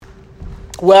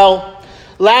Well,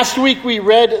 last week we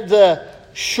read the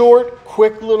short,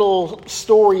 quick little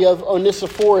story of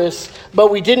Onesiphorus, but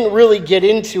we didn't really get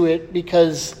into it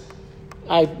because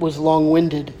I was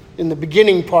long-winded in the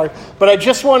beginning part. But I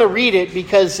just want to read it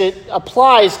because it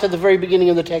applies to the very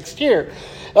beginning of the text here.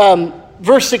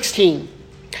 Verse 16,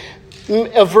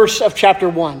 a verse of chapter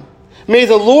 1. May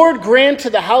the Lord grant to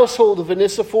the household of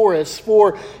Onesiphorus,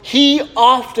 for he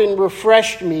often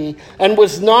refreshed me and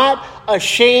was not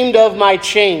ashamed of my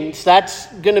chains. That's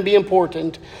going to be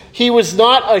important. He was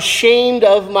not ashamed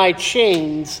of my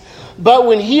chains. But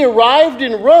when he arrived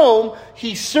in Rome,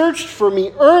 he searched for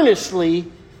me earnestly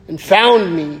and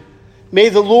found me. May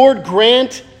the Lord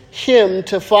grant him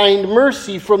to find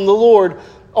mercy from the Lord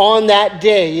on that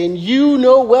day. And you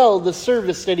know well the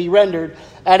service that he rendered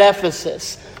at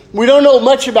Ephesus. We don't know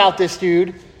much about this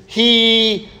dude.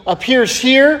 He appears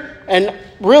here and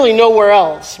really nowhere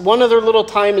else. One other little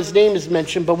time his name is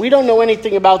mentioned, but we don't know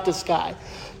anything about this guy.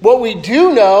 What we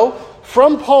do know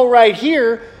from Paul right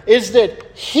here is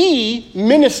that he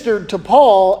ministered to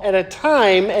Paul at a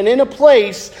time and in a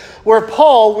place where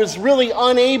Paul was really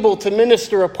unable to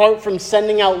minister apart from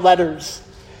sending out letters.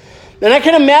 And I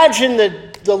can imagine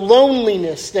the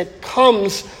loneliness that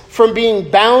comes from being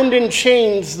bound in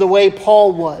chains the way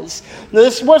Paul was. Now,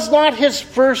 this was not his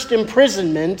first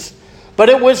imprisonment, but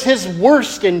it was his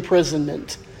worst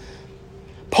imprisonment.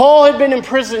 Paul had been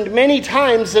imprisoned many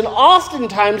times, and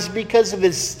oftentimes because of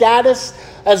his status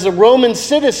as a Roman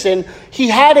citizen, he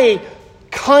had a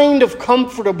kind of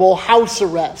comfortable house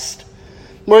arrest,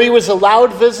 where he was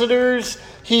allowed visitors,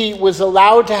 he was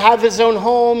allowed to have his own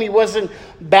home, he wasn't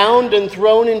bound and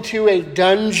thrown into a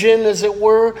dungeon, as it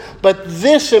were. But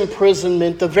this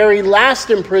imprisonment, the very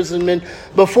last imprisonment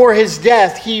before his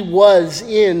death, he was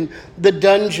in the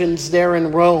dungeons there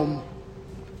in Rome.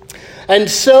 And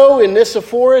so in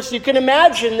Onesiphorus, you can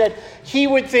imagine that he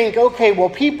would think, okay, well,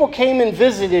 people came and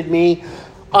visited me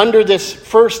under this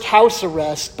first house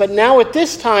arrest, but now at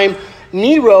this time,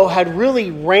 Nero had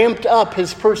really ramped up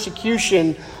his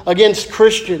persecution against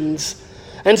Christians.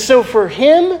 And so for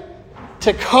him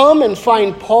to come and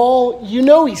find Paul, you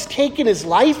know he's taken his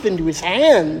life into his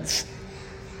hands.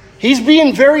 He's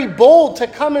being very bold to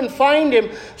come and find him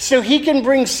so he can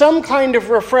bring some kind of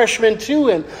refreshment to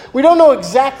him. We don't know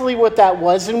exactly what that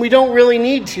was, and we don't really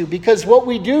need to, because what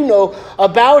we do know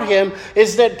about him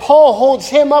is that Paul holds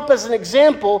him up as an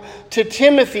example to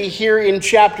Timothy here in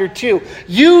chapter 2.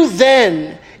 You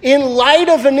then, in light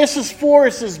of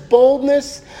Onesiphorus'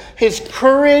 boldness, his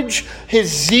courage, his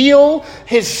zeal,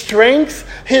 his strength,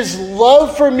 his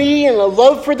love for me and a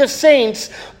love for the saints,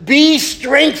 be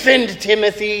strengthened,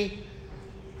 Timothy.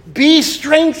 Be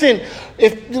strengthened.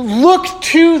 Look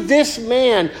to this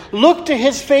man. Look to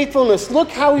his faithfulness.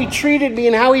 Look how he treated me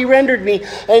and how he rendered me.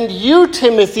 And you,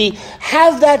 Timothy,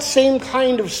 have that same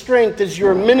kind of strength as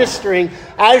you're ministering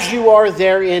as you are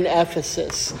there in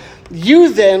Ephesus.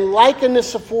 You then, like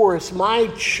Onesiphorus, my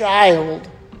child,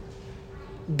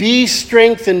 be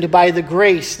strengthened by the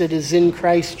grace that is in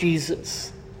Christ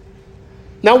Jesus.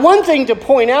 Now, one thing to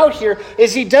point out here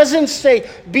is he doesn't say,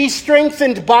 be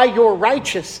strengthened by your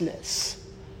righteousness.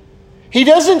 He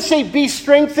doesn't say, be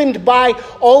strengthened by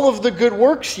all of the good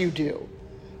works you do.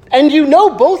 And you know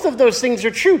both of those things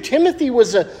are true. Timothy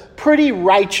was a pretty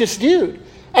righteous dude.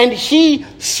 And he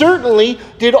certainly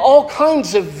did all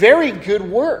kinds of very good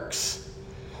works.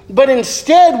 But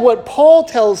instead, what Paul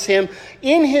tells him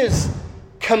in his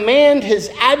command, his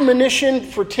admonition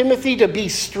for Timothy to be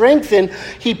strengthened,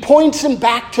 he points him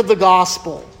back to the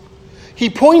gospel. He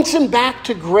points him back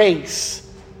to grace.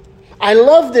 I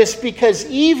love this because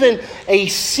even a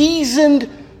seasoned,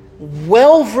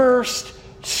 well-versed,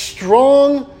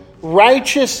 strong,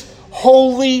 righteous,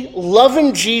 holy,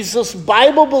 loving Jesus,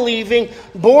 Bible-believing,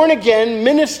 born-again,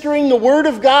 ministering the Word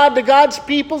of God to God's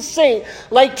people, saint,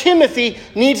 like Timothy,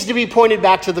 needs to be pointed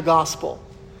back to the gospel.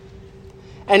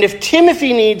 And if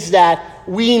Timothy needs that,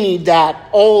 we need that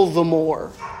all the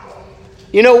more.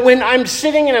 You know, when I'm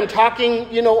sitting and I'm talking,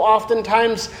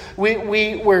 oftentimes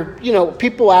we're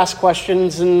people ask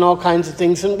questions and all kinds of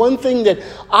things. And one thing that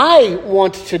I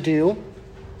want to do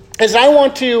is I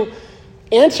want to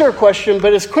answer a question,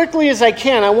 but as quickly as I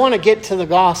can, I want to get to the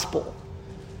gospel.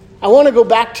 I want to go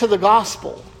back to the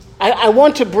gospel. I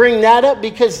want to bring that up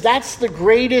because that's the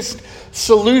greatest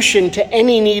solution to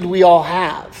any need we all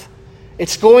have.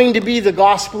 It's going to be the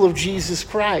gospel of Jesus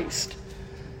Christ.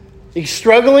 Are you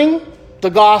struggling?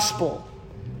 The gospel.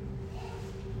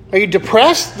 Are you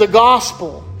depressed? The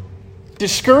gospel.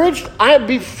 Discouraged? I'll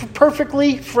be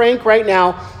perfectly frank right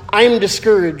now. I am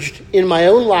discouraged in my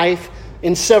own life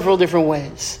in several different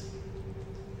ways.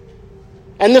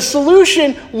 And the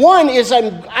solution, one, is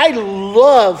I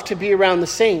love to be around the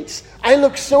saints. I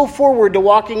look so forward to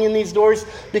walking in these doors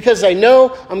because I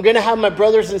know I'm going to have my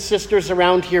brothers and sisters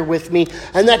around here with me,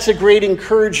 and that's a great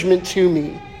encouragement to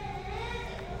me.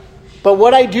 But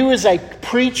what I do is I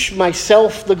preach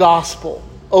myself the gospel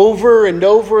over and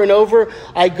over and over.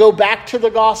 I go back to the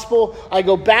gospel. I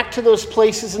go back to those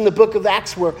places in the book of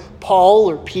Acts where Paul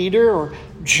or Peter or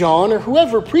John or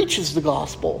whoever preaches the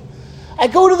gospel. I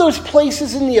go to those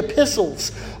places in the epistles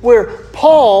where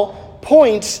Paul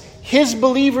points his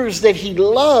believers that he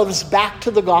loves back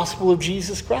to the gospel of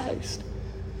Jesus Christ.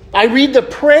 I read the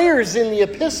prayers in the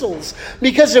epistles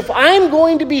because if I'm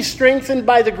going to be strengthened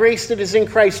by the grace that is in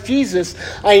Christ Jesus,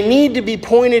 I need to be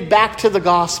pointed back to the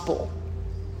gospel.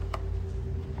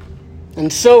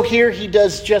 And so here he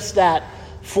does just that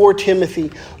for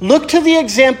Timothy. Look to the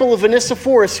example of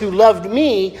Onesiphorus who loved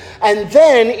me, and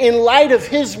then in light of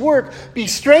his work, be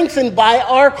strengthened by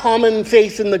our common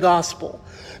faith in the gospel.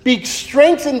 Be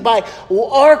strengthened by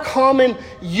our common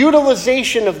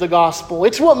utilization of the gospel.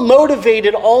 It's what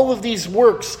motivated all of these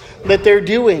works that they're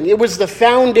doing. It was the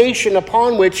foundation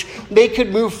upon which they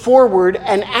could move forward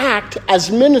and act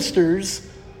as ministers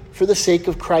for the sake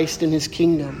of Christ and his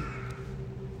kingdom.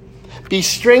 Be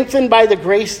strengthened by the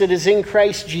grace that is in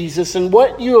Christ Jesus, and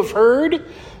what you have heard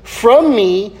from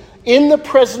me in the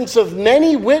presence of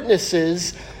many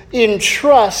witnesses,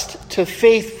 entrust to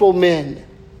faithful men.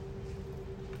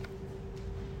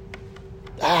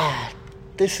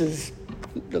 This is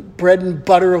the bread and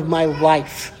butter of my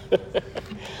life.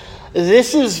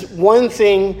 This is one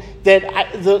thing that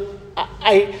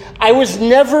I was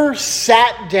never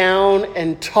sat down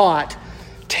and taught.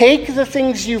 Take the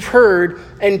things you've heard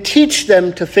and teach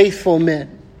them to faithful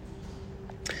men.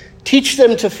 Teach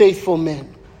them to faithful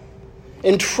men.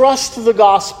 Entrust the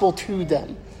gospel to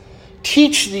them.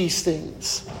 Teach these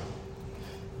things.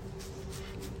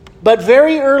 But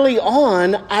very early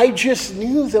on, I just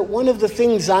knew that one of the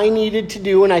things I needed to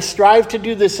do, and I strive to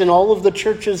do this in all of the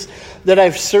churches that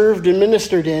I've served and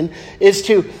ministered in, is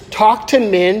to talk to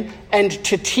men and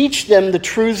to teach them the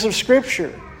truths of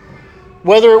Scripture.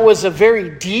 Whether it was a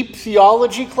very deep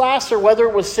theology class or whether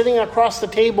it was sitting across the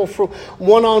table for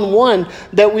one-on-one,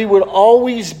 that we would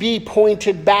always be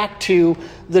pointed back to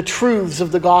the truths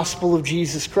of the gospel of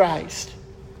Jesus Christ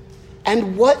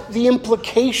and what the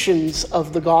implications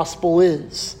of the gospel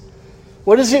is.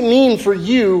 What does it mean for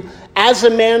you as a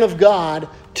man of God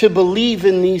to believe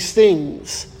in these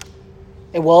things?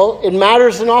 And well, it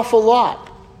matters an awful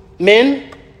lot.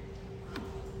 Men,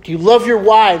 do you love your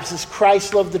wives as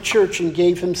Christ loved the church and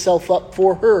gave himself up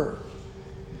for her?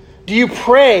 Do you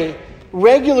pray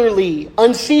regularly,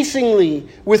 unceasingly,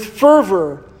 with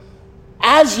fervor,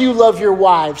 as you love your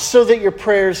wives, so that your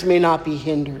prayers may not be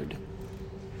hindered?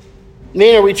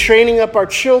 Men, are we training up our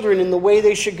children in the way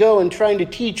they should go and trying to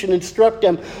teach and instruct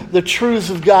them the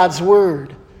truths of God's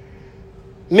word?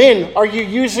 Men, are you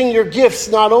using your gifts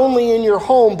not only in your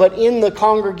home, but in the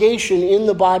congregation, in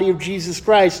the body of Jesus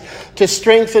Christ, to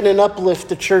strengthen and uplift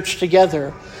the church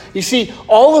together? You see,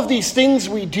 all of these things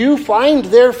we do find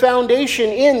their foundation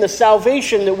in the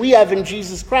salvation that we have in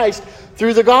Jesus Christ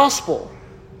through the gospel.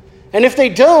 And if they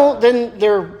don't, then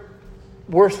they're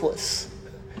worthless.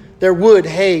 They're wood,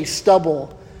 hay,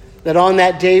 stubble, that on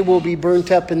that day will be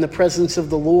burnt up in the presence of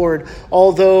the Lord,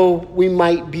 although we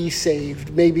might be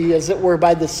saved, maybe as it were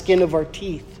by the skin of our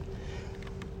teeth.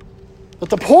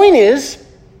 But the point is,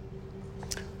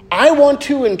 I want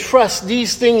to entrust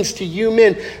these things to you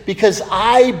men because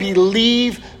I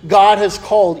believe God has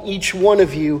called each one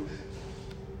of you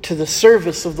to the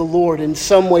service of the Lord in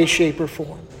some way, shape, or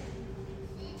form.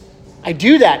 I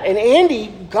do that. And Andy,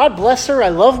 God bless her, I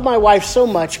love my wife so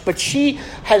much, but she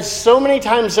has so many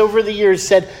times over the years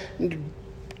said,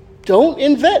 don't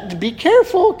invent, be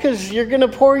careful, because you're going to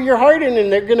pour your heart in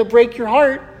and they're going to break your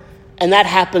heart. And that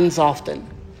happens often.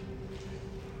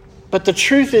 But the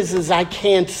truth is I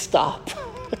can't stop.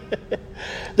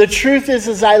 The truth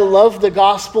is I love the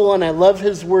gospel and I love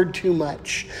his word too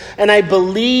much. And I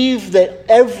believe that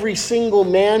every single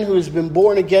man who has been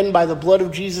born again by the blood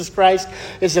of Jesus Christ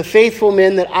is a faithful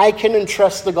man that I can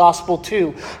entrust the gospel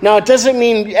to. Now, it doesn't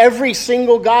mean every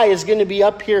single guy is going to be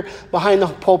up here behind the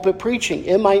pulpit preaching.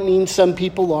 It might mean some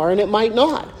people are and it might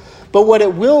not. But what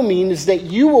it will mean is that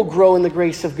you will grow in the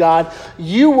grace of God.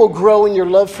 You will grow in your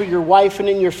love for your wife and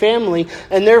in your family.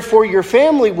 And therefore your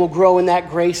family will grow in that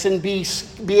grace and be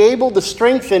able to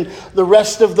strengthen the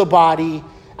rest of the body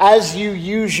as you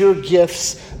use your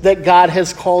gifts that God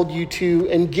has called you to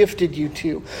and gifted you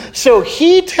to. So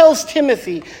he tells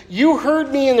Timothy, you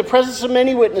heard me in the presence of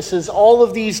many witnesses, all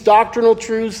of these doctrinal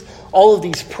truths, all of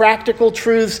these practical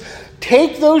truths.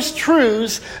 Take those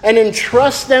truths and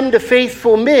entrust them to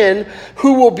faithful men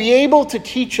who will be able to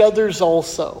teach others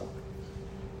also.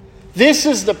 This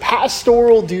is the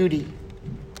pastoral duty.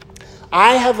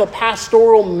 I have a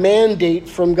pastoral mandate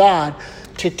from God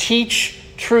to teach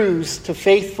truths to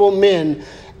faithful men,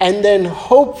 and then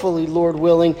hopefully, Lord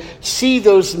willing, see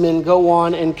those men go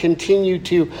on and continue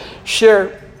to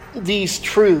share these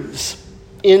truths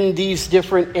in these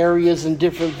different areas and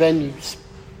different venues.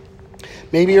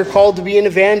 Maybe you're called to be an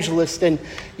evangelist and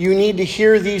you need to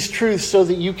hear these truths so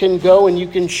that you can go and you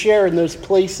can share in those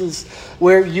places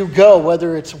where you go,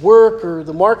 whether it's work or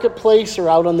the marketplace or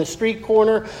out on the street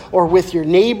corner or with your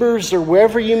neighbors or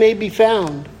wherever you may be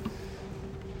found.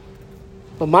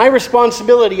 But my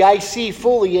responsibility, I see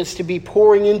fully, is to be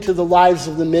pouring into the lives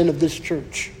of the men of this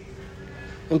church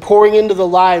and pouring into the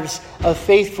lives of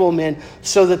faithful men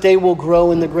so that they will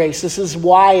grow in the grace. This is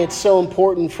why it's so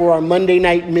important for our Monday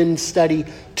night men's study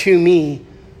to me,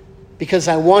 because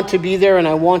I want to be there and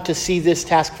I want to see this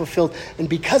task fulfilled. And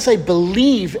because I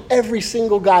believe every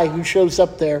single guy who shows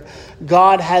up there,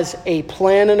 God has a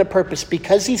plan and a purpose,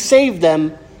 because he saved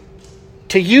them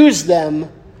to use them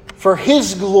for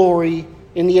his glory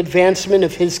in the advancement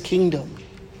of his kingdom.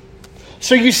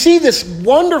 So you see this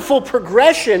wonderful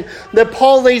progression that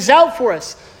Paul lays out for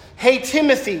us. Hey,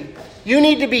 Timothy, you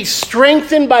need to be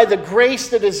strengthened by the grace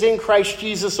that is in Christ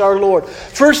Jesus our Lord.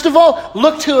 First of all,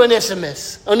 look to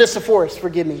Onesiphorus,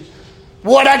 forgive me.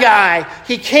 What a guy.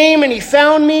 He came and he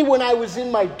found me when I was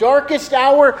in my darkest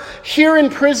hour here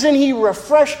in prison. He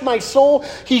refreshed my soul.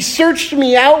 He searched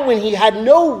me out when he had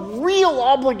no real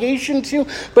obligation to,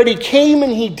 but he came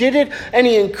and he did it, and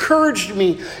he encouraged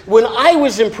me when I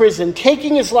was in prison,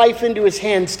 taking his life into his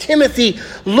hands. Timothy,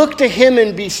 look to him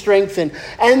and be strengthened.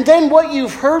 And then what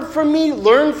you've heard from me,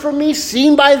 learned from me,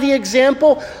 seen by the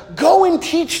example, go and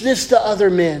teach this to other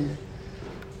men.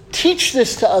 Teach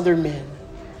this to other men.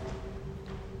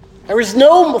 There is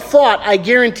no thought, I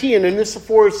guarantee, in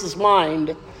Onesiphorus'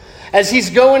 mind as he's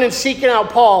going and seeking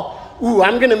out Paul,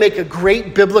 I'm going to make a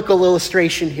great biblical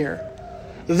illustration here.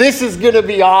 This is going to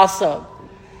be awesome.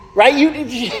 Right?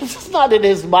 It's not in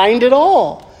his mind at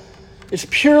all. It's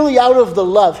purely out of the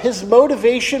love. His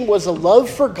motivation was a love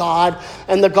for God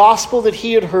and the gospel that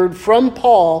he had heard from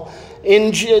Paul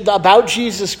about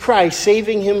Jesus Christ,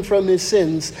 saving him from his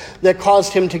sins, that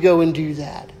caused him to go and do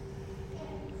that.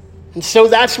 And so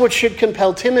that's what should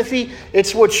compel Timothy.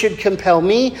 It's what should compel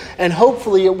me. And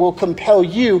hopefully it will compel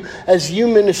you as you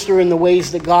minister in the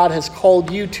ways that God has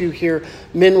called you to here,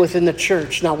 men within the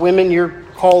church. Now, women, you're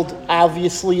called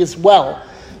obviously as well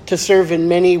to serve in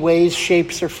many ways,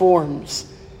 shapes, or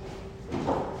forms.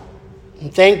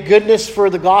 And thank goodness for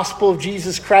the gospel of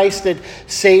Jesus Christ that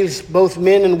saves both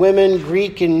men and women,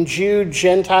 Greek and Jew,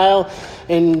 Gentile,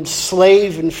 and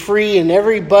slave and free, and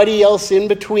everybody else in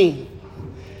between.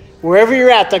 Wherever you're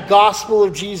at, the gospel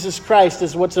of Jesus Christ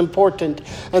is what's important.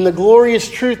 And the glorious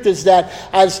truth is that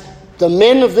as the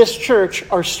men of this church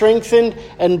are strengthened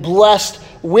and blessed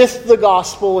with the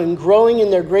gospel and growing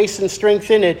in their grace and strength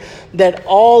in it, that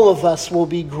all of us will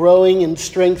be growing and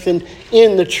strengthened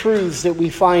in the truths that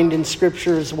we find in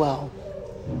Scripture as well.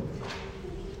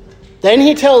 Then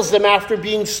he tells them, after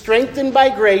being strengthened by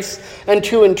grace, and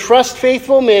to entrust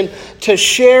faithful men to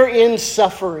share in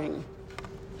suffering.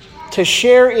 To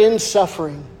share in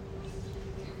suffering.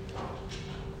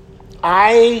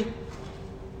 I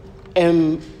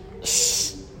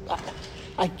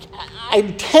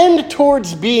tend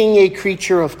towards being a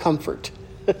creature of comfort.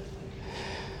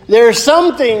 There are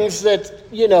some things that,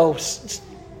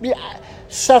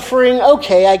 suffering,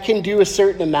 okay, I can do a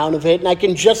certain amount of it, and I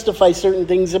can justify certain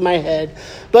things in my head.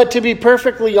 But to be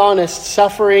perfectly honest,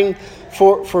 suffering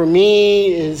for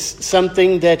me is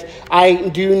something that I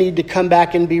do need to come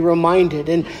back and be reminded.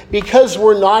 And because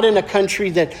we're not in a country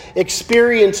that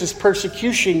experiences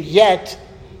persecution yet,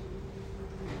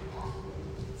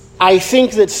 I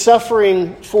think that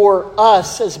suffering for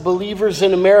us as believers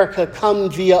in America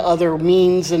come via other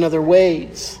means and other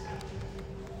ways.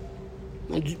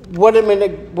 What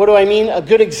do I mean? A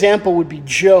good example would be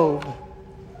Job.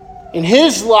 In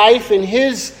his life, in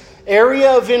his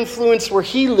area of influence where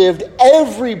he lived,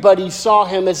 everybody saw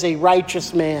him as a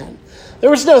righteous man. There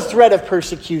was no threat of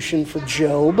persecution for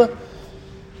Job. In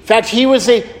fact, he was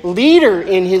a leader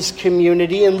in his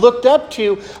community and looked up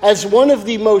to as one of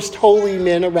the most holy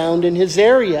men around in his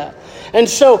area. And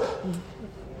so,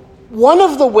 one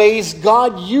of the ways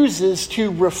God uses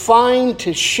to refine,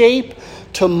 to shape,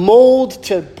 to mold,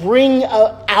 to bring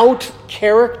out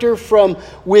character from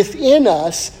within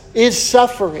us is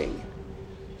suffering.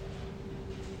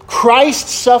 Christ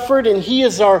suffered, and he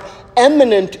is our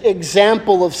eminent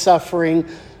example of suffering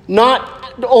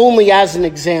not only as an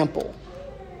example,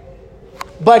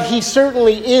 but he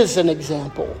certainly is an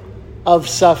example of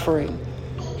suffering.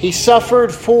 He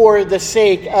suffered for the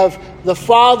sake of the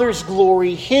Father's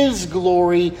glory, his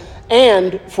glory,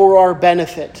 and for our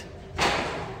benefit.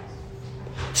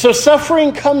 So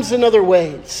suffering comes in other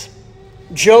ways.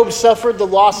 Job suffered the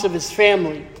loss of his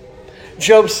family.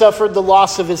 Job suffered the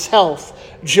loss of his health.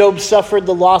 Job suffered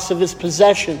the loss of his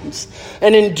possessions.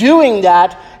 And in doing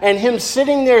that, and him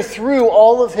sitting there through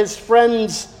all of his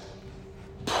friends'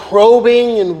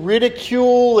 probing and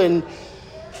ridicule and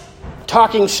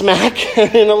talking smack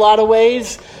in a lot of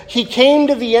ways, he came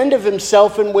to the end of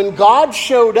himself. And when God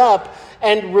showed up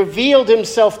and revealed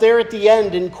himself there at the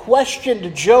end and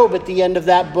questioned Job at the end of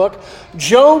that book,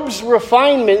 Job's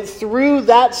refinement through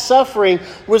that suffering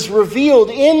was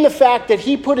revealed in the fact that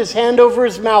he put his hand over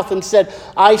his mouth and said,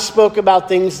 I spoke about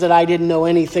things that I didn't know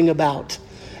anything about.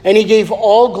 And he gave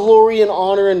all glory and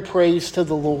honor and praise to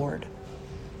the Lord.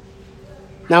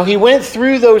 Now, he went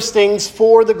through those things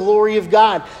for the glory of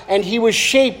God, and he was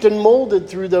shaped and molded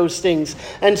through those things.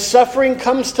 And suffering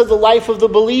comes to the life of the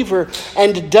believer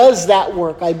and does that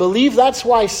work. I believe that's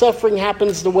why suffering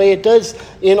happens the way it does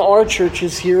in our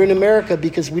churches here in America,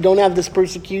 because we don't have this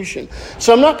persecution.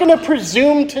 So I'm not going to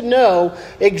presume to know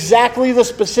exactly the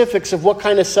specifics of what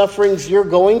kind of sufferings you're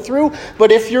going through,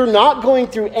 but if you're not going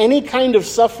through any kind of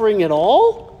suffering at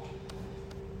all,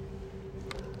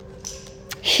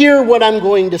 hear what I'm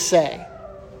going to say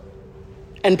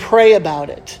and pray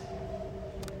about it.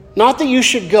 Not that you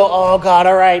should go, oh God,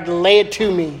 all right, lay it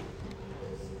to me.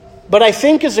 But I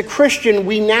think as a Christian,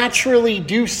 we naturally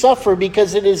do suffer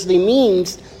because it is a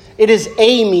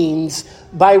means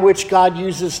by which God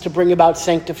uses to bring about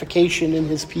sanctification in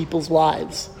his people's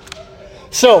lives.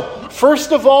 So,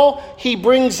 first of all, he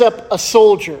brings up a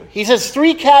soldier. He says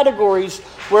 3 categories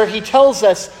where he tells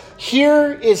us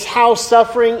here is how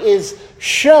suffering is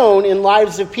shown in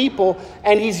lives of people,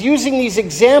 and he's using these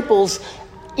examples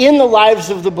in the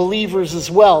lives of the believers as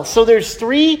well. So there's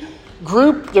 3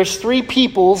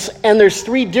 peoples, and there's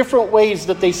 3 different ways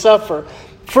that they suffer.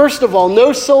 First of all,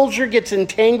 no soldier gets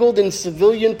entangled in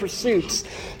civilian pursuits,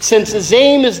 since his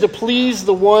aim is to please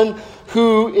the one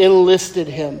who enlisted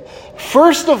him.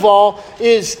 First of all,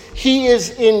 he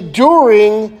is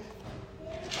enduring.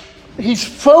 He's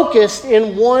focused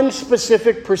in one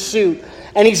specific pursuit,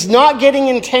 and he's not getting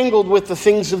entangled with the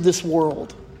things of this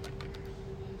world.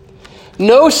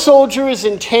 No soldier is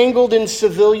entangled in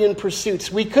civilian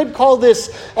pursuits. We could call this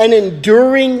an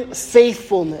enduring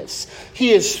faithfulness.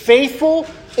 He is faithful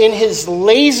in his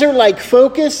laser-like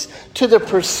focus to the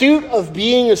pursuit of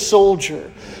being a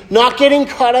soldier. Not getting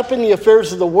caught up in the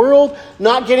affairs of the world,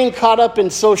 not getting caught up in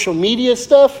social media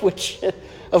stuff, which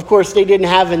of course they didn't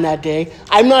have in that day.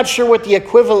 I'm not sure what the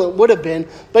equivalent would have been,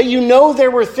 but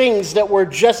there were things that were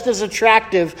just as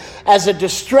attractive as a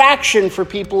distraction for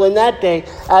people in that day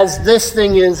as this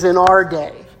thing is in our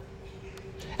day.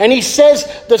 And he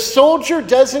says the soldier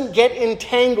doesn't get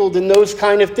entangled in those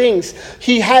kind of things.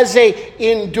 He has a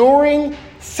enduring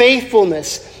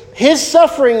faithfulness. His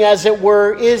suffering, as it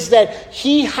were, is that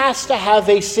he has to have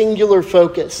a singular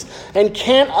focus and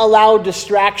can't allow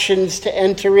distractions to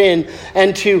enter in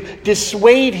and to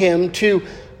dissuade him, to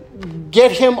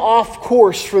get him off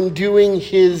course from doing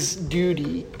his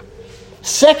duty.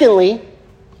 Secondly,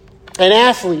 an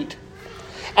athlete.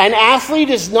 An athlete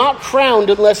is not crowned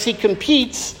unless he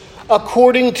competes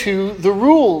according to the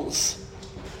rules.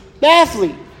 The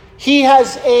athlete, he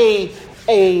has a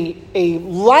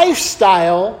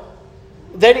lifestyle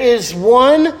that is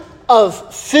one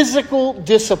of physical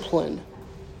discipline.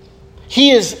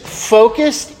 He is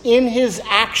focused in his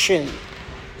action.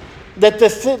 That the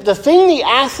thing the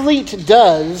athlete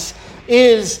does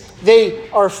is they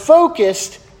are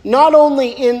focused not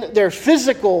only in their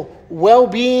physical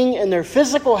well-being and their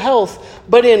physical health,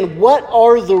 but in what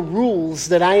are the rules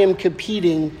that I am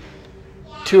competing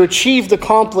to achieve the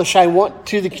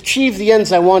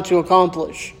ends I want to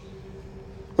accomplish.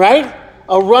 Right?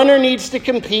 A runner needs to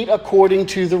compete according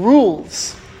to the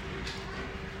rules.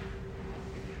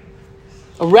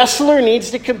 A wrestler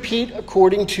needs to compete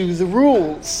according to the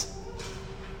rules.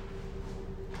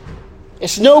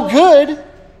 It's no good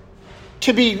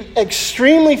to be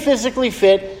extremely physically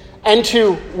fit and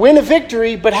to win a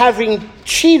victory, but having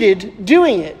cheated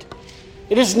doing it.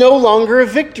 It is no longer a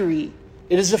victory.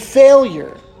 It is a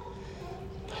failure.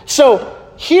 So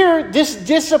here, this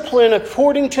discipline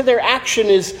according to their action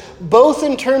is both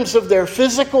in terms of their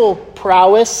physical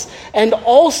prowess and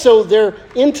also their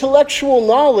intellectual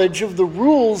knowledge of the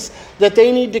rules that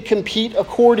they need to compete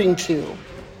according to.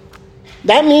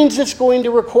 That means it's going to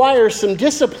require some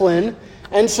discipline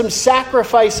and some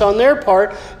sacrifice on their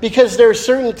part, because there are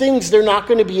certain things they're not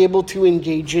going to be able to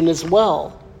engage in as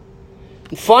well.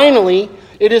 And finally,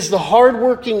 it is the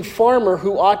hardworking farmer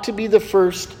who ought to be the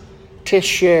first to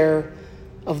share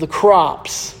of the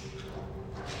crops.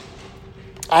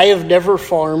 I have never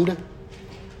farmed.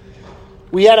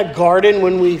 We had a garden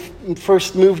when we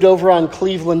first moved over on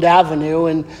Cleveland Avenue,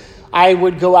 and I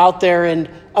would go out there and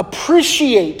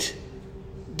appreciate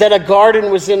that a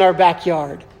garden was in our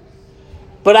backyard.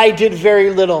 But I did very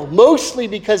little, mostly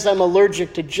because I'm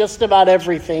allergic to just about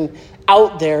everything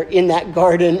out there in that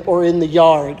garden or in the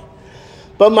yard.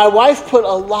 But my wife put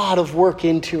a lot of work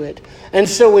into it. And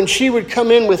so when she would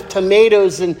come in with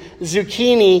tomatoes and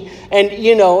zucchini,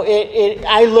 and,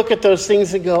 I look at those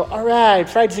things and go, all right,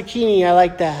 fried zucchini, I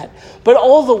like that. But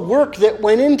all the work that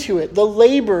went into it, the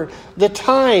labor, the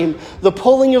time, the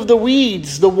pulling of the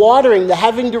weeds, the watering, the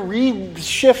having to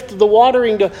reshift the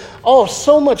watering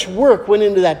so much work went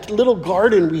into that little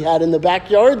garden we had in the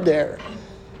backyard there.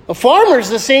 A farmer's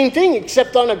the same thing,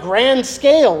 except on a grand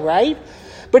scale, right?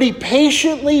 But he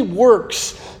patiently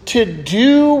works to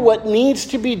do what needs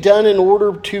to be done in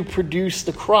order to produce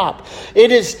the crop.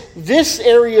 It is this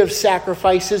area of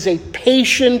sacrifice is a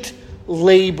patient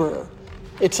labor.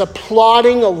 It's a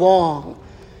plodding along.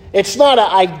 It's not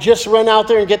I just run out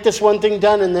there and get this one thing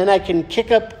done and then I can kick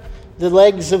up the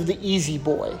legs of the easy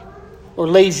boy or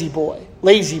lazy boy.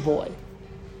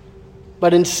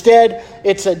 But instead,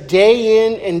 it's a day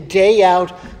in and day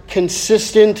out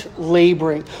consistent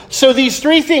laboring. So these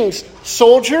three things: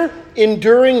 soldier,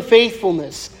 enduring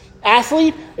faithfulness;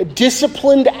 athlete, a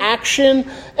disciplined action;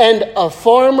 and a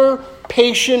farmer,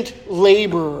 patient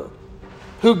laborer,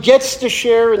 who gets to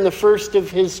share in the first of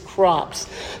his crops.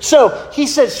 So he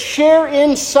says, share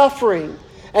in suffering.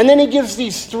 And then he gives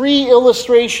these three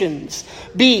illustrations.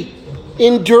 Be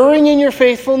enduring in your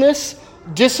faithfulness,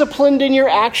 disciplined in your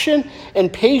action,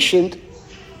 and patient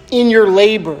in your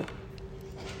labor.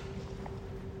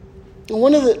 And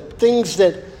one of the things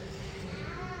that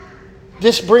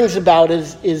this brings about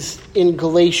is in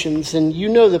Galatians. And you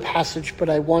know the passage, but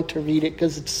I want to read it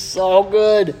because it's so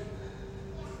good.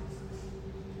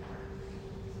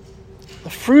 The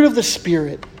fruit of the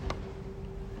Spirit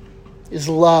is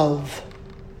love,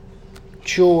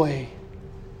 joy,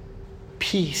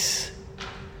 peace,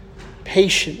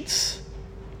 patience,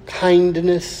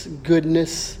 kindness,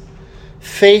 goodness,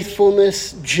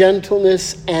 faithfulness,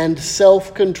 gentleness, and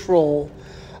self-control.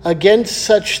 Against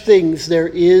such things there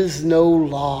is no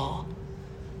law.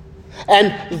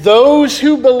 And those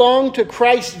who belong to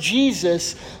Christ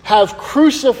Jesus have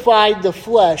crucified the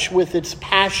flesh with its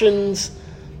passions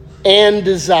and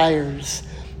desires.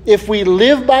 If we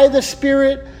live by the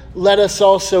Spirit, let us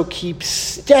also keep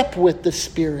step with the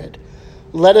Spirit.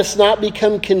 Let us not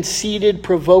become conceited,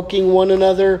 provoking one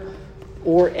another,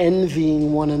 or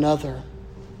envying one another.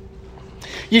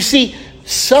 You see,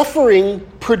 suffering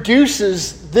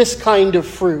produces this kind of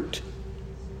fruit.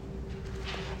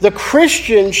 The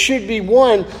Christian should be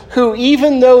one who,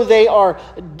 even though they are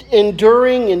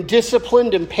enduring and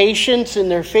disciplined and patient in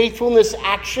their faithfulness,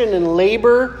 action, and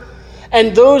labor,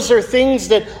 and those are things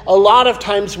that a lot of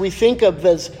times we think of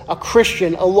as a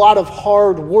Christian, a lot of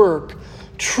hard work.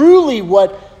 Truly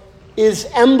what is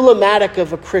emblematic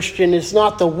of a Christian is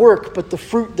not the work, but the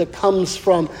fruit that comes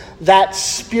from that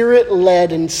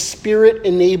Spirit-led and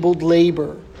Spirit-enabled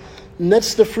labor. And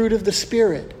that's the fruit of the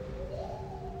Spirit.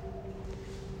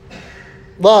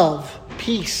 Love,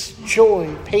 peace,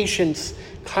 joy, patience,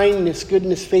 kindness,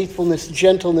 goodness, faithfulness,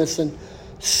 gentleness, and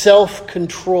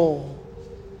self-control.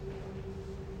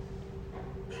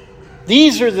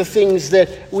 These are the things that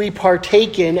we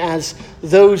partake in as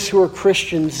those who are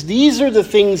Christians. These are the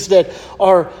things that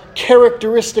are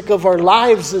characteristic of our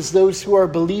lives as those who are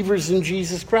believers in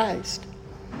Jesus Christ.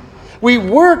 We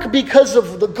work because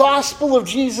of the gospel of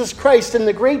Jesus Christ and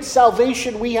the great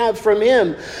salvation we have from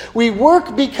Him. We work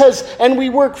and we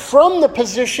work from the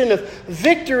position of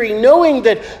victory, knowing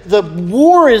that the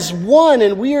war is won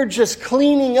and we are just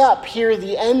cleaning up here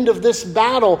the end of this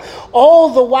battle. All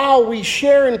the while we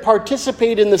share and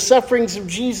participate in the sufferings of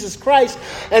Jesus Christ.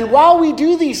 And while we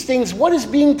do these things, what is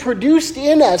being produced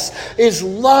in us is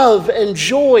love and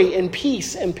joy and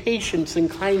peace and patience and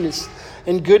kindness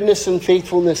and goodness and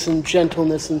faithfulness and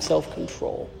gentleness and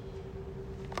self-control.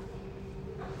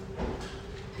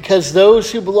 Because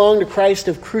those who belong to Christ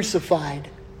have crucified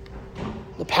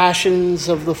the passions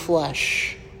of the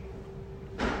flesh.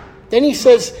 Then he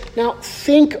says, now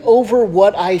think over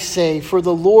what I say, for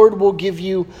the Lord will give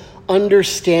you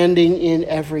understanding in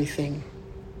everything.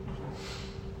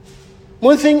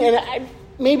 One thing, and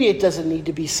maybe it doesn't need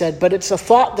to be said, but it's a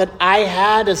thought that I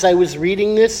had as I was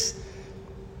reading this.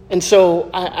 And so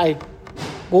I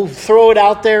will throw it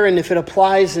out there, and if it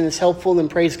applies and is helpful, then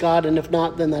praise God, and if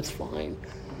not, then that's fine.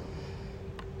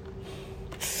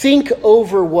 Think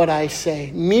over what I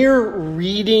say. Mere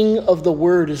reading of the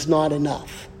word is not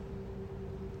enough.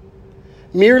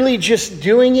 Merely just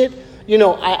doing it,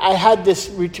 I had this,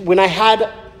 when I had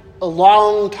a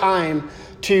long time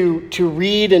to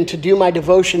read and to do my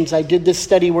devotions, I did this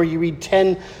study where you read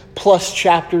 10 plus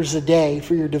chapters a day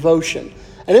for your devotion.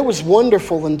 And it was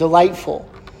wonderful and delightful.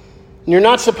 And you're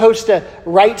not supposed to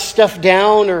write stuff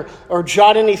down or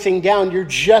jot anything down. You're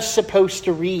just supposed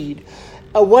to read.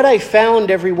 What I found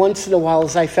every once in a while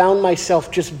is I found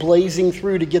myself just blazing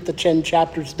through to get the 10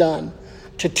 chapters done,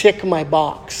 to tick my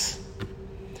box.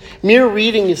 Mere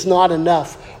reading is not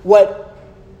enough. What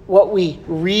we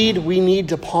read, we need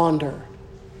to ponder.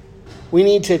 We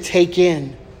need to take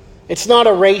in. It's not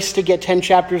a race to get 10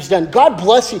 chapters done. God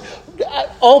bless you.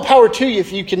 All power to you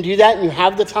if you can do that and you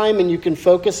have the time and you can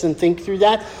focus and think through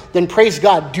that. Then praise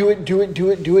God. Do it, do it,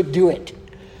 do it, do it, do it.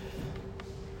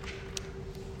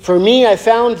 For me, I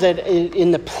found that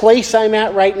in the place I'm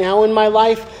at right now in my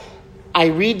life, I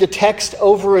read the text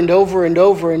over and over and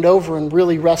over and over and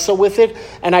really wrestle with it.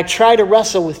 And I try to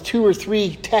wrestle with 2 or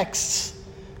 3 texts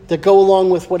that go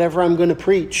along with whatever I'm going to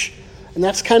preach. And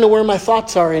that's kind of where my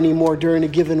thoughts are anymore during a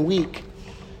given week.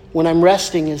 When I'm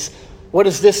resting is, what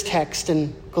is this text?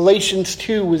 And Galatians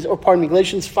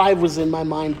 5 was in my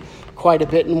mind quite a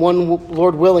bit. And one,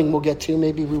 Lord willing, we'll get to.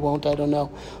 Maybe we won't, I don't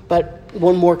know. But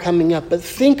one more coming up. But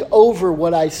think over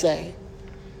what I say.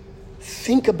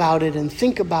 Think about it and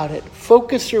think about it.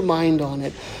 Focus your mind on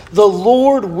it. The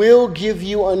Lord will give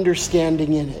you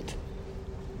understanding in it.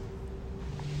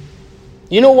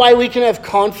 You know why we can have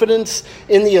confidence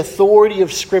in the authority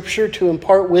of Scripture to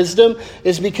impart wisdom?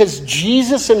 Is because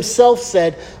Jesus himself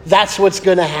said that's what's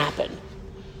going to happen.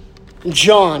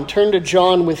 John, turn to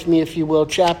John with me if you will,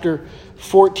 chapter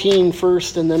 14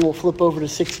 first, and then we'll flip over to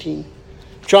 16.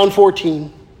 John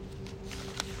 14.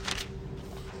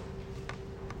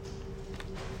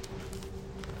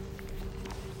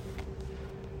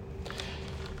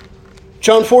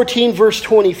 John 14, verse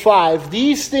 25,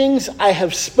 these things I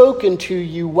have spoken to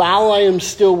you while I am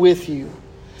still with you.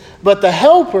 But the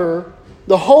Helper,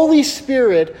 the Holy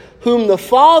Spirit, whom the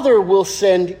Father will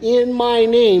send in my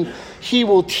name, he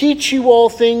will teach you all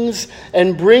things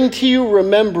and bring to you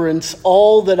remembrance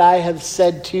all that I have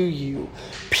said to you.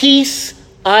 Peace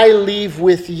I leave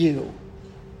with you.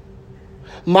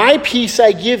 My peace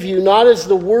I give you, not as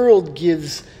the world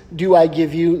gives do I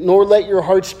give you, nor let your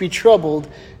hearts be troubled,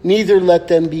 neither let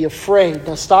them be afraid.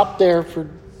 Now stop there for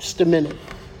just a minute.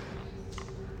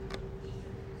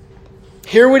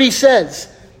 Hear what he says.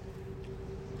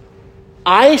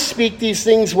 I speak these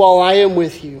things while I am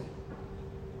with you.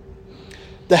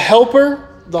 The Helper,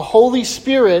 the Holy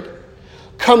Spirit,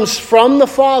 comes from the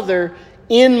Father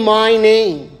in my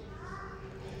name.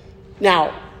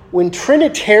 Now, when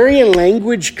Trinitarian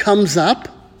language comes up,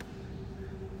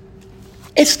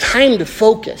 it's time to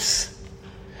focus.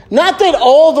 Not that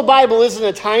all the Bible isn't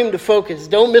a time to focus.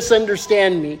 Don't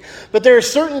misunderstand me. But there are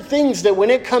certain things that when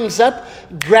it comes up,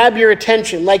 grab your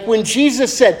attention. Like when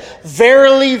Jesus said,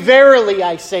 verily, verily,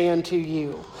 I say unto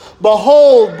you.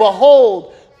 Behold,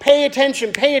 behold. Pay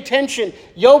attention, pay attention.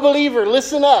 Yo, believer,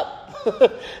 listen up.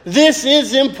 This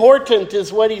is important,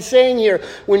 is what he's saying here.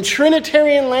 When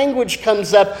Trinitarian language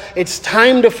comes up, it's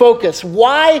time to focus.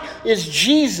 Why is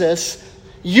Jesus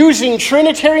using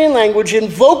Trinitarian language,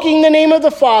 invoking the name of the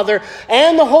Father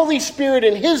and the Holy Spirit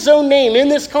in his own name in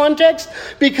this context?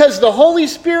 Because the Holy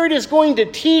Spirit is going to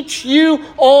teach you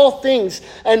all things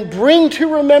and bring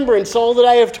to remembrance all that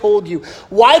I have told you.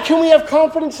 Why can we have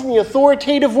confidence in the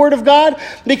authoritative Word of God?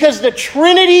 Because the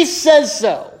Trinity says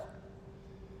so.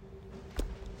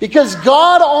 Because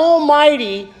God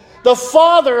Almighty, the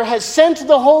Father, has sent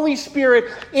the Holy Spirit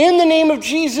in the name of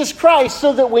Jesus Christ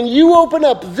so that when you open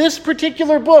up this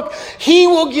particular book, he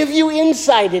will give you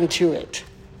insight into it.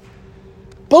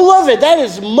 Beloved, that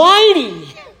is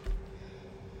mighty.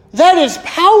 That is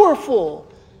powerful.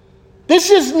 This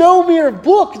is no mere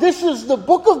book. This is the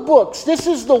book of books. This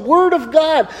is the Word of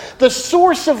God, the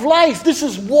source of life. This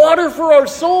is water for our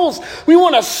souls. We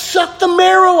want to suck the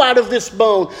marrow out of this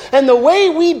bone. And the way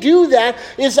we do that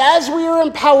is as we are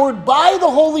empowered by the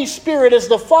Holy Spirit, as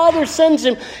the Father sends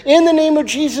him in the name of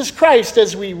Jesus Christ,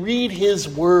 as we read his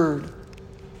Word.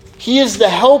 He is the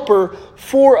helper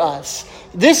for us.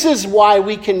 This is why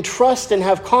we can trust and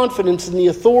have confidence in the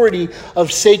authority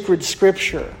of sacred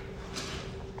Scripture.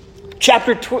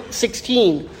 Chapter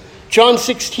 16, John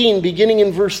 16, beginning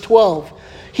in verse 12.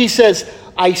 He says,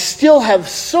 I still have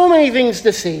so many things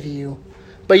to say to you,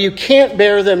 but you can't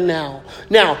bear them now.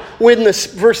 Now,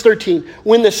 verse 13,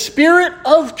 when the Spirit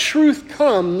of truth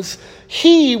comes,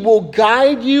 he will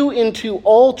guide you into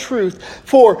all truth,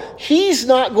 for he's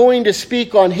not going to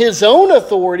speak on his own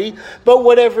authority, but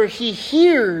whatever he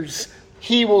hears,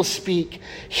 he will speak.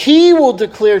 He will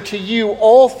declare to you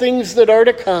all things that are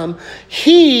to come.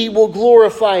 He will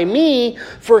glorify me,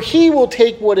 for he will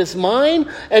take what is mine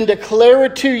and declare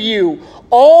it to you.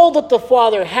 All that the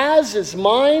Father has is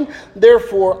mine.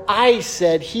 Therefore, I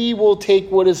said he will take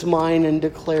what is mine and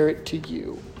declare it to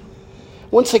you.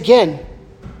 Once again,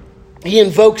 he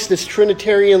invokes this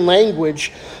Trinitarian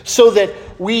language so that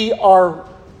we are,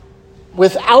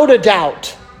 without a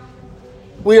doubt,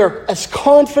 we are as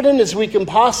confident as we can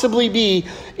possibly be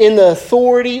in the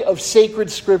authority of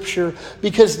sacred Scripture,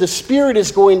 because the Spirit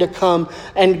is going to come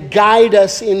and guide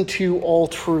us into all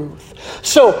truth.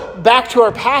 So, back to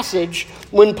our passage,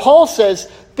 when Paul says,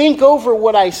 think over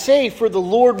what I say, for the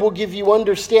Lord will give you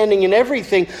understanding in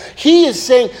everything, he is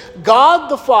saying God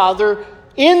the Father,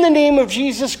 in the name of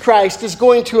Jesus Christ, is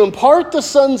going to impart the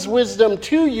Son's wisdom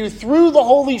to you through the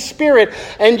Holy Spirit,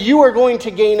 and you are going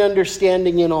to gain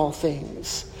understanding in all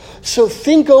things. So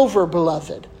think over,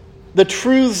 beloved, the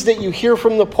truths that you hear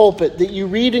from the pulpit, that you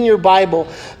read in your Bible,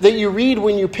 that you read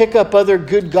when you pick up other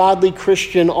good, godly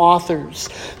Christian authors.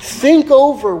 Think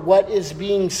over what is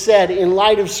being said in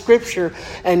light of Scripture,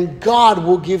 and God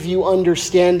will give you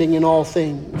understanding in all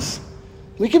things.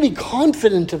 We can be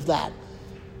confident of that.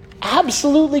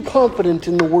 Absolutely confident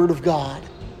in the Word of God.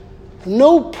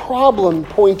 No problem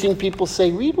pointing people,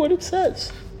 say, read what it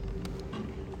says.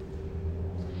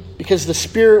 Because the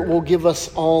Spirit will give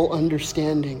us all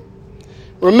understanding.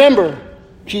 Remember,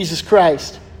 Jesus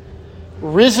Christ,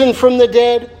 risen from the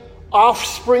dead,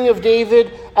 offspring of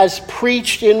David, as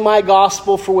preached in my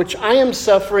gospel, for which I am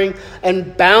suffering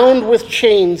and bound with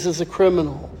chains as a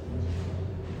criminal.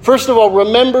 First of all,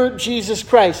 remember Jesus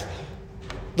Christ.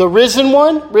 The risen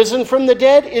one, risen from the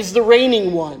dead, is the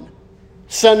reigning one,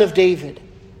 Son of David.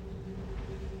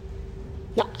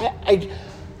 Now,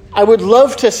 I would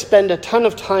love to spend a ton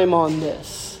of time on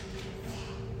this,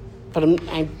 but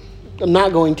I'm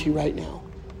not going to right now.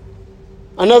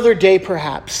 Another day,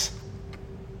 perhaps.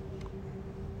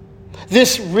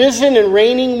 This risen and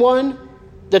reigning one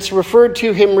that's referred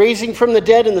to, him raising from the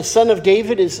dead and the Son of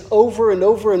David, is over and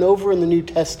over and over in the New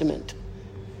Testament.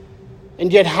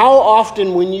 And yet, how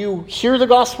often when you hear the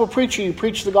gospel preacher, you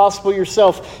preach the gospel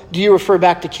yourself, do you refer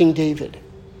back to King David?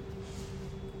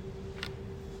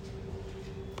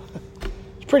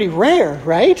 It's pretty rare,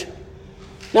 right?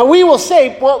 Now we will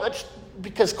say, well, it's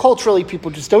because culturally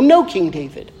people just don't know King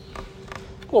David.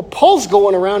 Well, Paul's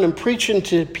going around and preaching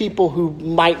to people who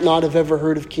might not have ever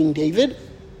heard of King David.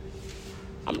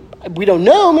 We don't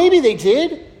know. Maybe they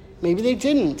did. Maybe they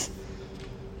didn't.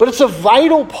 But it's a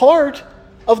vital part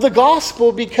of the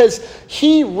gospel, because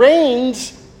he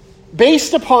reigns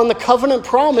based upon the covenant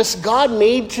promise God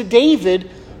made to David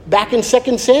back in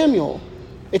 2 Samuel.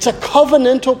 It's a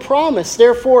covenantal promise.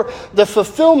 Therefore, the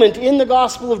fulfillment in the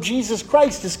gospel of Jesus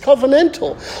Christ is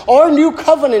covenantal. Our new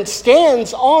covenant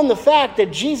stands on the fact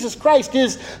that Jesus Christ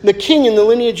is the king in the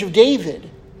lineage of David.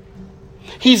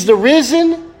 He's the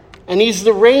risen and he's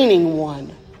the reigning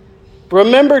one.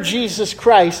 Remember Jesus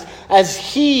Christ as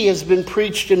he has been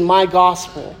preached in my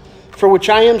gospel, for which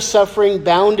I am suffering,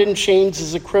 bound in chains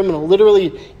as a criminal,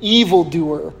 literally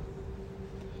evildoer.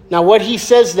 Now what he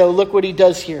says though, look what he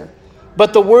does here.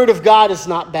 But the word of God is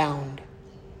not bound.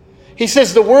 He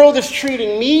says the world is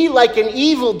treating me like an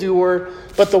evildoer,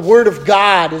 but the word of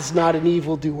God is not an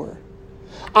evildoer.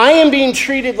 I am being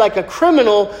treated like a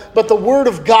criminal, but the word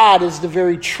of God is the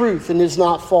very truth and is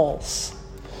not false.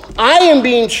 I am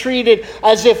being treated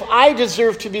as if I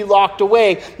deserve to be locked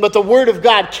away, but the word of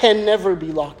God can never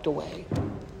be locked away.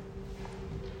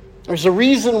 There's a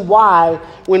reason why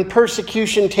when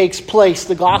persecution takes place,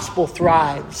 the gospel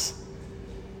thrives.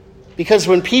 Because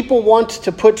when people want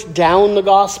to put down the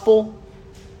gospel,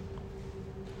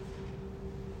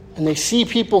 and they see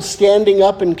people standing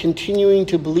up and continuing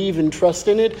to believe and trust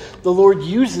in it, the Lord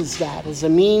uses that as a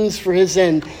means for his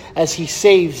end as he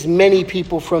saves many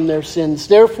people from their sins.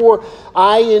 Therefore,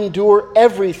 I endure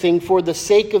everything for the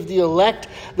sake of the elect,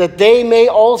 that they may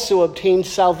also obtain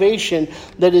salvation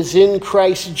that is in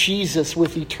Christ Jesus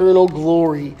with eternal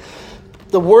glory.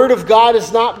 The word of God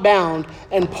is not bound,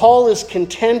 and Paul is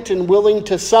content and willing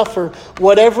to suffer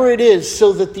whatever it is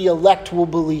so that the elect will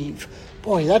believe.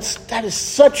 Boy, that is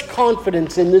such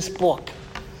confidence in this book.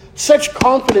 Such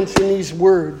confidence in these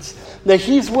words. that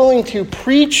he's willing to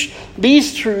preach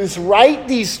these truths, write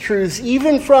these truths,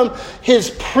 even from his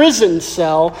prison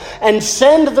cell, and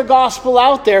send the gospel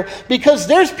out there, because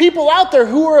there's people out there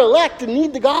who are elect and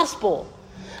need the gospel.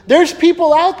 There's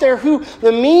people out there who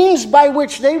the means by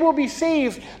which they will be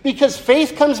saved, because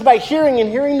faith comes by hearing and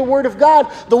hearing the word of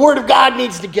God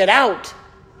needs to get out.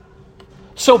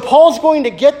 So Paul's going to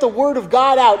get the word of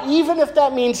God out, even if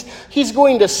that means he's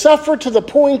going to suffer to the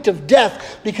point of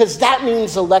death, because that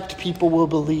means elect people will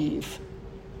believe.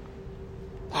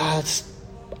 It's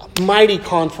mighty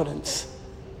confidence.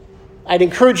 I'd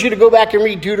encourage you to go back and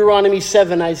read Deuteronomy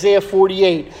 7, Isaiah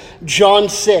 48, John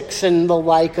 6, and the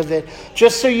like of it,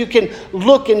 just so you can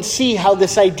look and see how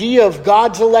this idea of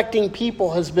God's electing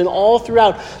people has been all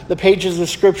throughout the pages of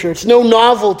Scripture. It's no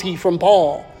novelty from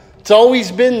Paul. It's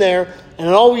always been there, and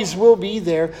it always will be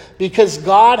there, because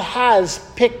God has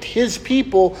picked his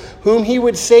people whom he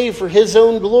would save for his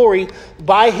own glory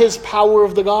by his power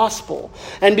of the gospel.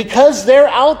 And because they're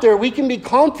out there, we can be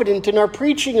confident in our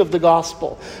preaching of the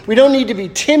gospel. We don't need to be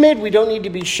timid. We don't need to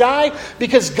be shy,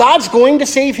 because God's going to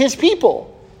save his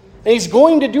people. And he's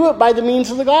going to do it by the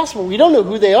means of the gospel. We don't know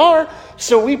who they are,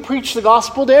 so we preach the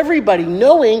gospel to everybody,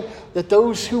 knowing that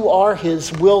those who are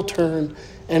his will turn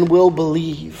and will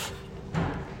believe.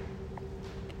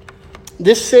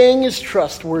 This saying is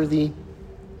trustworthy.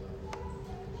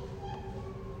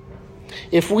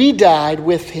 If we died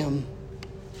with him,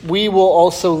 we will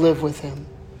also live with him.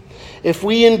 If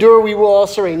we endure, we will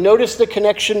also reign. Notice the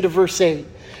connection to verse 8.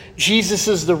 Jesus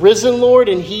is the risen Lord,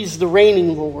 and he's the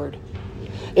reigning Lord.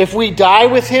 If we die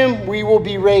with him, we will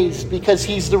be raised, because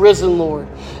he's the risen Lord.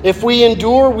 If we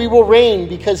endure, we will reign,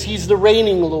 because he's the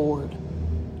reigning Lord.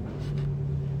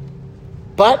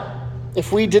 But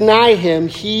if we deny him,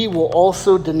 he will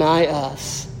also deny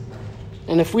us.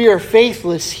 And if we are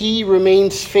faithless, he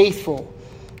remains faithful,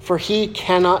 for he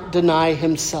cannot deny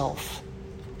himself.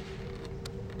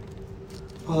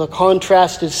 Well, the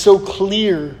contrast is so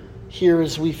clear here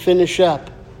as we finish up.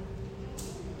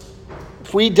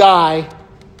 If we die,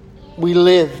 we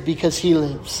live because he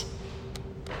lives.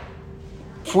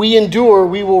 If we endure,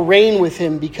 we will reign with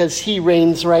him, because he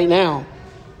reigns right now.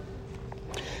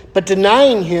 But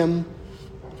denying him,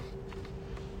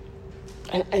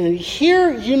 and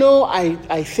here,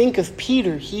 I think of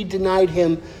Peter. He denied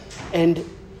him, and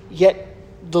yet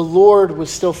the Lord was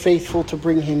still faithful to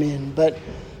bring him in. But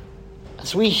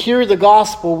as we hear the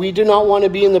gospel, we do not want to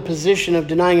be in the position of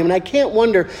denying him. And I can't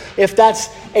wonder if that's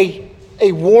a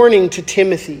warning to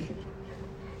Timothy.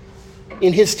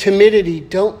 In his timidity,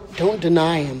 don't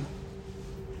deny him.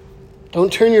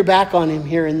 Don't turn your back on him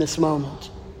here in this moment.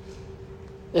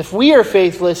 If we are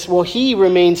faithless, well, he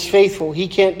remains faithful. He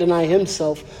can't deny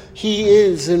himself. He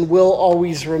is and will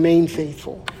always remain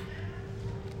faithful.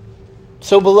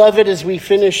 So, beloved, as we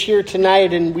finish here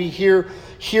tonight and we hear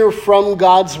from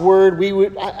God's word,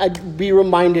 I'd be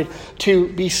reminded to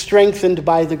be strengthened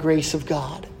by the grace of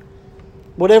God.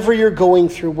 Whatever you're going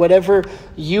through, whatever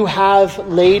you have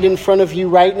laid in front of you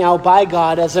right now by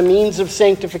God as a means of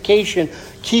sanctification,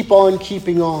 keep on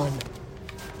keeping on.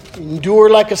 Endure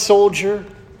like a soldier.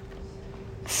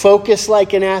 Focus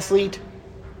like an athlete.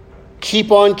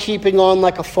 Keep on keeping on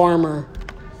like a farmer.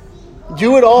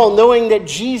 Do it all knowing that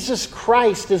Jesus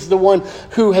Christ is the one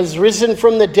who has risen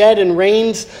from the dead and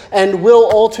reigns and will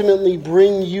ultimately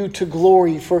bring you to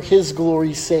glory for his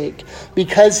glory's sake,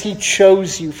 because he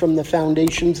chose you from the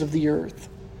foundations of the earth.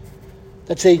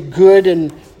 That's a good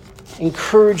and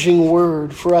encouraging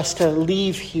word for us to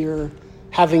leave here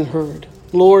having heard.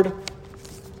 Lord,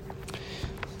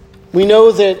 we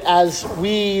know that as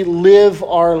we live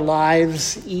our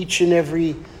lives each and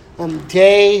every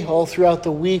day, all throughout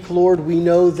the week, Lord, we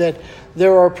know that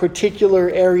there are particular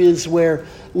areas where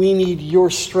we need your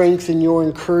strength and your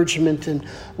encouragement. And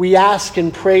we ask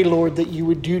and pray, Lord, that you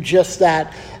would do just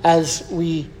that as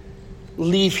we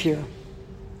leave here.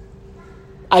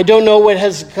 I don't know what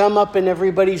has come up in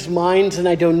everybody's minds, and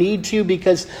I don't need to,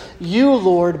 because you,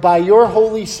 Lord, by your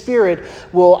Holy Spirit,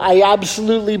 will, I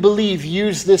absolutely believe,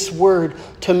 use this word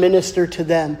to minister to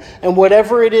them. And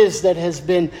whatever it is that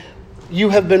you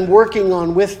have been working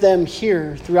on with them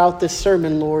here throughout this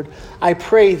sermon, Lord, I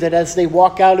pray that as they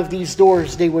walk out of these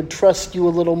doors, they would trust you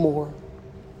a little more,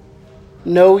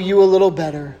 know you a little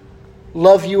better,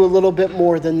 love you a little bit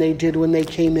more than they did when they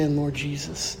came in, Lord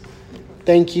Jesus.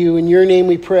 Thank you. In your name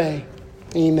we pray.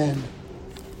 Amen.